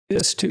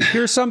this too.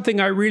 Here's something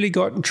I really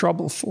got in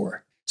trouble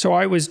for. So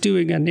I was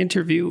doing an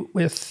interview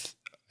with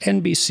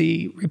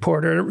NBC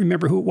reporter. I don't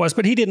remember who it was,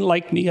 but he didn't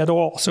like me at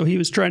all. So he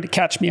was trying to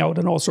catch me out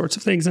on all sorts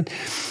of things. And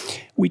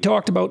we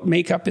talked about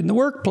makeup in the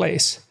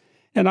workplace.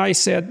 And I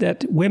said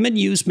that women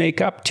use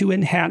makeup to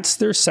enhance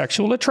their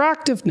sexual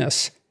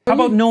attractiveness. How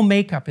about no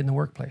makeup in the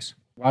workplace?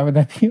 Why would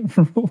that be a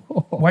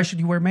rule? Why should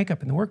you wear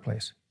makeup in the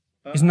workplace?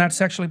 Isn't that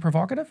sexually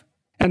provocative?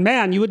 And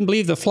man, you wouldn't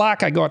believe the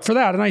flack I got for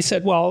that. And I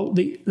said, well,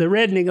 the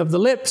reddening of the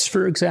lips,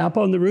 for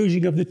example, and the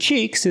rouging of the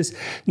cheeks is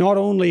not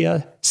only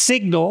a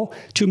signal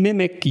to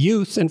mimic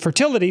youth and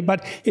fertility,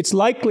 but it's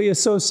likely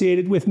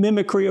associated with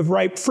mimicry of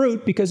ripe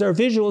fruit because our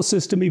visual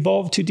system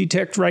evolved to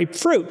detect ripe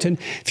fruit. And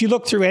if you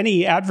look through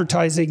any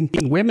advertising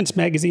in women's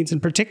magazines in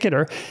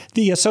particular,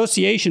 the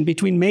association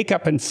between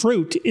makeup and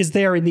fruit is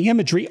there in the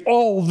imagery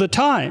all the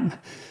time.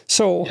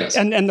 So, yes.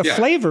 and the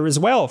flavor as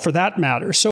well, for that matter. So